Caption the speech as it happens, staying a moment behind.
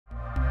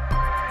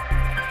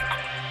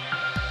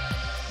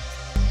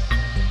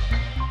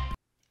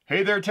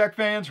Hey there tech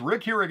fans,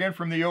 Rick here again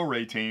from the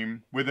OREI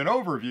team with an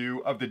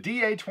overview of the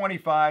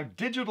DA25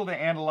 digital to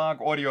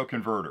analog audio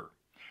converter.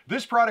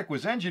 This product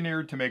was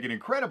engineered to make it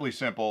incredibly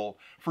simple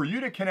for you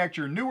to connect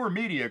your newer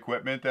media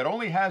equipment that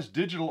only has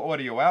digital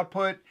audio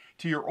output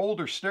to your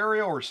older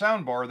stereo or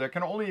soundbar that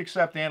can only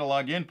accept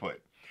analog input.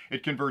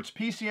 It converts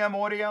PCM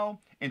audio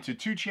into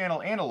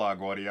 2-channel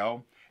analog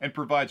audio and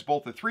provides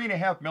both a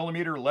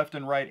 3.5mm left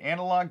and right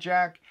analog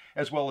jack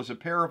as well as a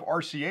pair of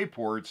RCA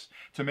ports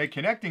to make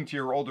connecting to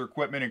your older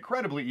equipment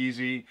incredibly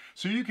easy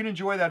so you can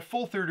enjoy that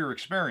full theater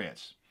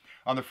experience.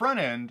 On the front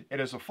end, it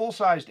has a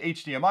full-sized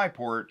HDMI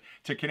port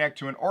to connect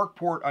to an ARC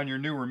port on your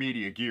newer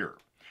media gear.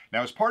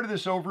 Now, as part of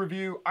this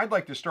overview, I'd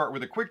like to start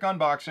with a quick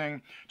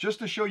unboxing just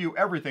to show you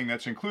everything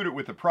that's included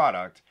with the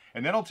product,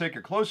 and then I'll take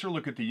a closer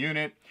look at the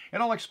unit,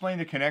 and I'll explain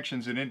the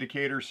connections and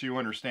indicators so you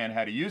understand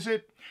how to use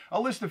it.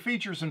 I'll list the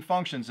features and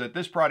functions that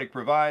this product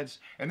provides,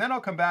 and then I'll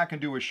come back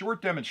and do a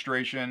short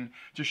demonstration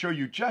to show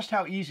you just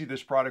how easy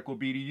this product will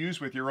be to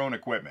use with your own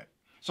equipment.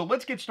 So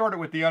let's get started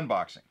with the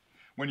unboxing.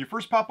 When you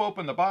first pop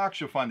open the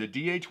box, you'll find the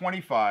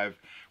DA25,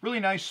 really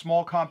nice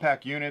small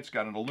compact unit. It's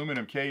got an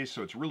aluminum case,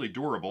 so it's really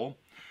durable.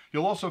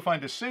 You'll also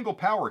find a single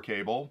power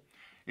cable.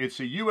 It's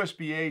a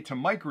USB-A to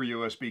micro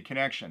USB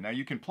connection. Now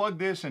you can plug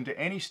this into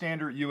any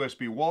standard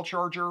USB wall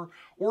charger,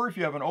 or if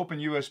you have an open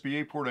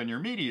USB-A port on your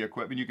media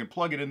equipment, you can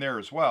plug it in there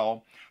as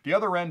well. The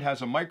other end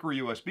has a micro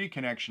USB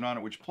connection on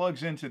it which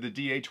plugs into the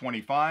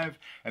DA25,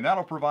 and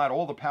that'll provide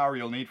all the power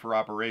you'll need for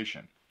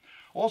operation.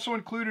 Also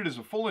included is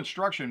a full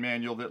instruction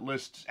manual that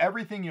lists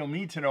everything you'll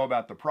need to know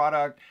about the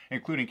product,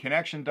 including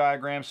connection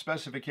diagrams,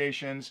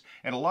 specifications,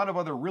 and a lot of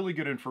other really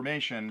good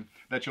information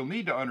that you'll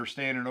need to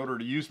understand in order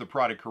to use the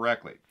product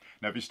correctly.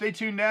 Now, if you stay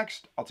tuned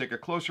next, I'll take a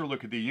closer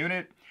look at the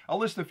unit, I'll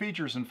list the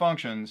features and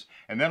functions,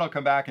 and then I'll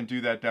come back and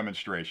do that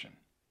demonstration.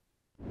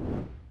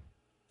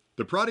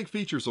 The product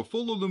features a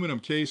full aluminum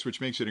case which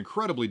makes it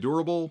incredibly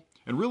durable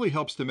and really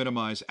helps to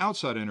minimize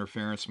outside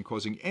interference from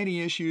causing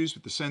any issues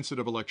with the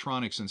sensitive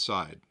electronics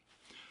inside.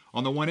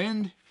 On the one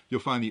end,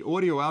 you'll find the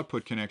audio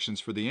output connections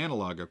for the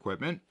analog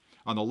equipment.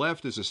 On the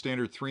left is a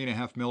standard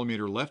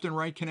 3.5mm left and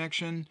right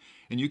connection,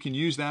 and you can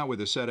use that with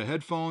a set of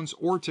headphones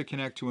or to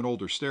connect to an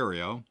older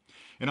stereo.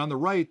 And on the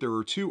right, there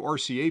are 2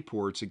 RCA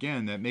ports,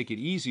 again, that make it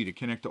easy to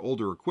connect to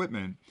older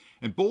equipment,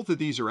 and both of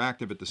these are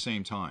active at the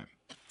same time.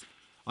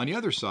 On the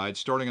other side,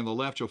 starting on the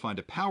left, you'll find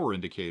a power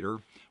indicator.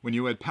 When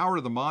you add power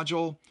to the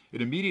module,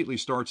 it immediately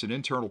starts an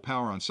internal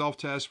power on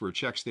self-test where it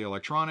checks the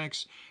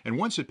electronics, and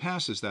once it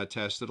passes that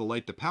test, it'll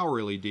light the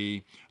power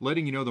LED,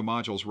 letting you know the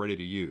module is ready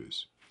to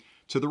use.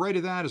 To the right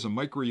of that is a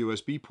micro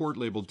USB port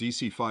labeled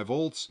DC 5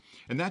 volts,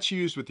 and that's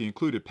used with the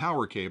included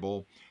power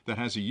cable that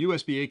has a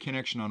USB-A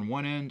connection on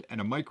one end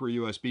and a micro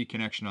USB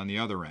connection on the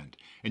other end.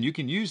 And you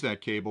can use that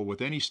cable with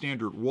any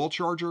standard wall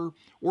charger,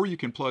 or you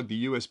can plug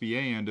the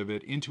USB-A end of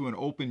it into an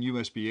open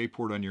USB-A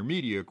port on your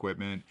media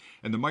equipment,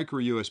 and the micro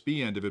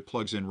USB end of it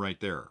plugs in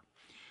right there.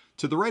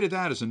 To the right of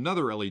that is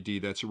another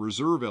LED that's a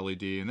reserve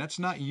LED, and that's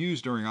not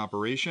used during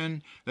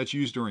operation, that's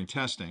used during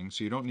testing,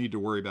 so you don't need to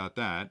worry about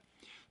that.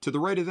 To the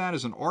right of that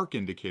is an ARC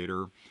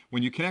indicator.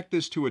 When you connect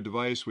this to a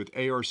device with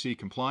ARC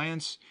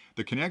compliance,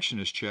 the connection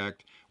is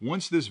checked.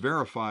 Once this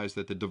verifies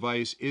that the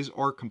device is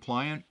ARC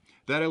compliant,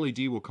 that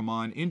LED will come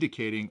on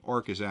indicating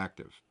ARC is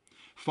active.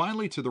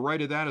 Finally, to the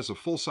right of that is a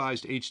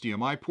full-sized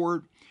HDMI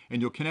port, and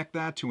you'll connect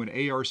that to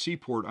an ARC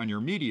port on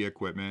your media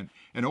equipment,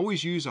 and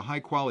always use a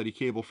high-quality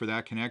cable for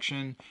that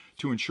connection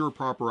to ensure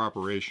proper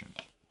operation.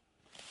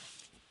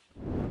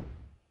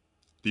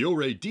 The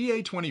OREI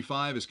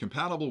DA25 is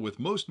compatible with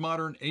most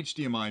modern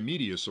HDMI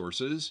media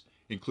sources,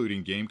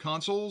 including game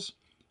consoles,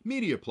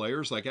 media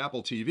players like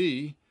Apple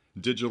TV,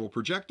 digital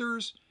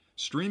projectors,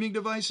 streaming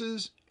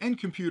devices, and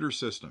computer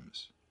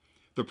systems.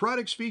 The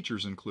product's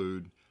features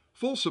include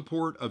full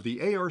support of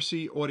the ARC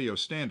audio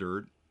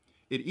standard.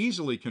 It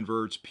easily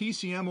converts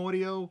PCM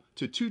audio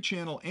to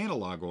 2-channel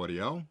analog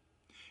audio.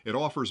 It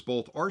offers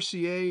both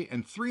RCA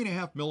and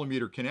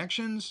 3.5mm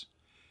connections.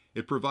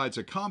 It provides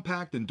a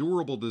compact and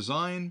durable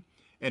design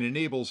and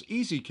enables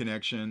easy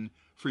connection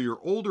for your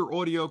older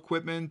audio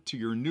equipment to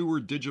your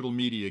newer digital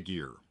media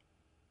gear.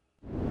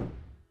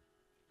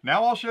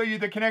 Now I'll show you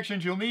the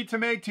connections you'll need to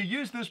make to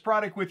use this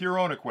product with your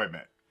own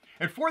equipment.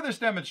 And for this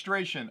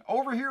demonstration,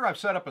 over here I've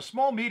set up a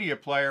small media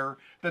player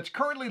that's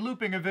currently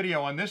looping a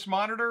video on this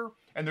monitor,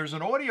 and there's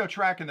an audio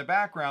track in the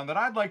background that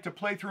I'd like to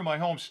play through my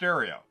home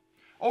stereo.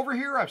 Over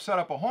here I've set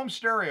up a home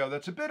stereo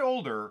that's a bit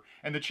older,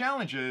 and the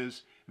challenge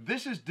is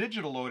this is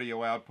digital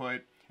audio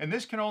output, and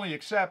this can only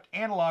accept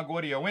analog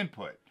audio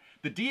input.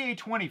 The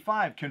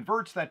DA25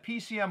 converts that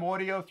PCM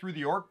audio through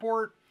the ARC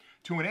port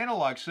to an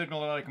analog signal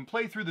that I can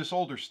play through this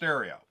older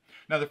stereo.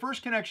 Now the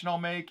first connection I'll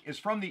make is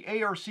from the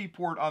ARC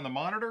port on the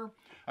monitor.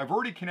 I've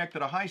already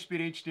connected a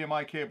high-speed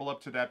HDMI cable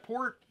up to that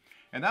port,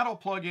 and that'll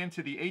plug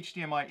into the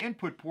HDMI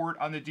input port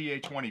on the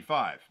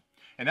DA25.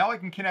 And now I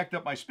can connect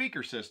up my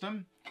speaker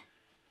system.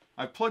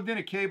 I've plugged in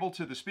a cable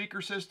to the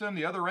speaker system.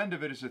 The other end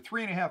of it is a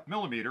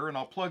 3.5mm, and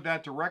I'll plug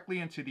that directly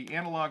into the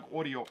analog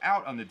audio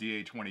out on the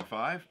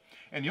DA25.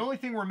 And the only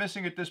thing we're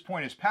missing at this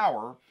point is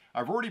power.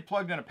 I've already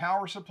plugged in a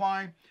power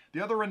supply.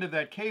 The other end of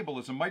that cable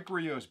is a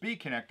micro USB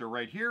connector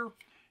right here,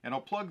 and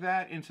I'll plug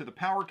that into the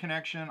power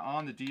connection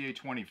on the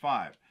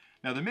DA25.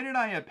 Now the minute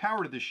I add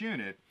power to this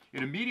unit,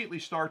 it immediately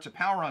starts a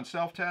power on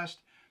self-test.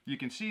 You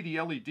can see the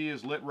LED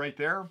is lit right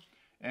there,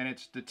 and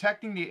it's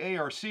detecting the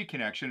ARC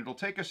connection. It'll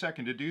take a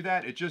second to do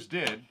that. It just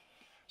did.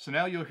 So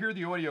now you'll hear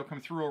the audio come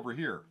through over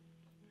here,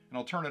 and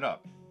I'll turn it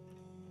up.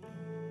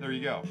 There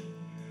you go.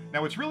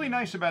 Now what's really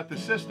nice about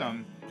this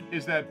system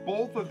is that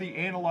both of the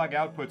analog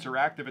outputs are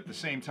active at the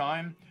same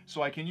time,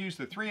 so I can use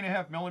the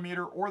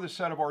 3.5mm or the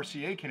set of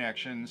RCA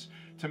connections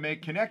to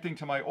make connecting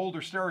to my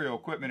older stereo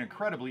equipment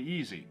incredibly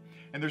easy.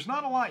 And there's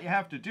not a lot you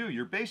have to do.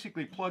 You're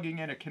basically plugging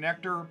in a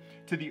connector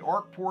to the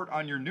ARC port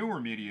on your newer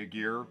media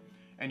gear,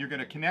 and you're going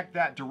to connect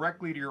that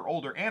directly to your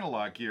older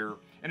analog gear,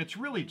 and it's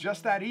really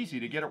just that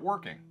easy to get it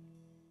working.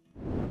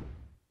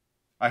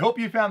 I hope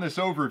you found this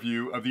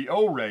overview of the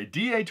OREI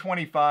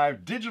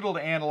DA25 digital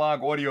to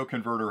analog audio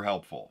converter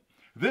helpful.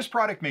 This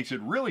product makes it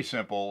really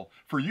simple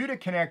for you to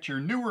connect your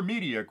newer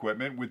media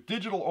equipment with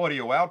digital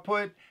audio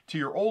output to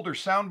your older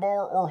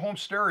soundbar or home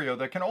stereo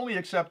that can only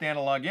accept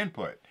analog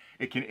input.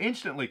 It can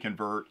instantly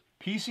convert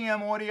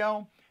PCM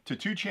audio to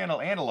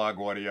 2-channel analog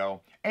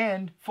audio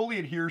and fully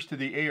adheres to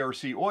the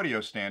ARC audio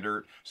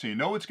standard, so you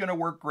know it's going to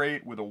work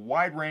great with a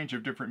wide range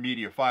of different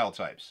media file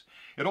types.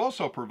 It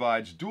also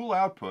provides dual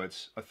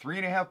outputs, a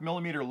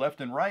 3.5mm left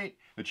and right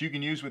that you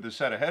can use with a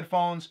set of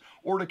headphones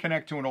or to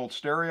connect to an old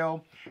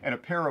stereo, and a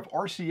pair of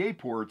RCA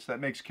ports that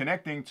makes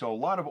connecting to a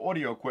lot of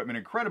audio equipment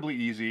incredibly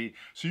easy,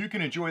 so you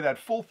can enjoy that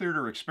full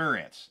theater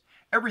experience.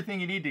 Everything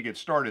you need to get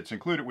started is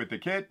included with the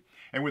kit,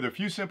 and with a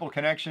few simple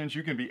connections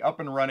you can be up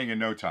and running in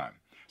no time.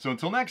 So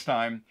until next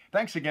time,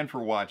 thanks again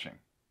for watching.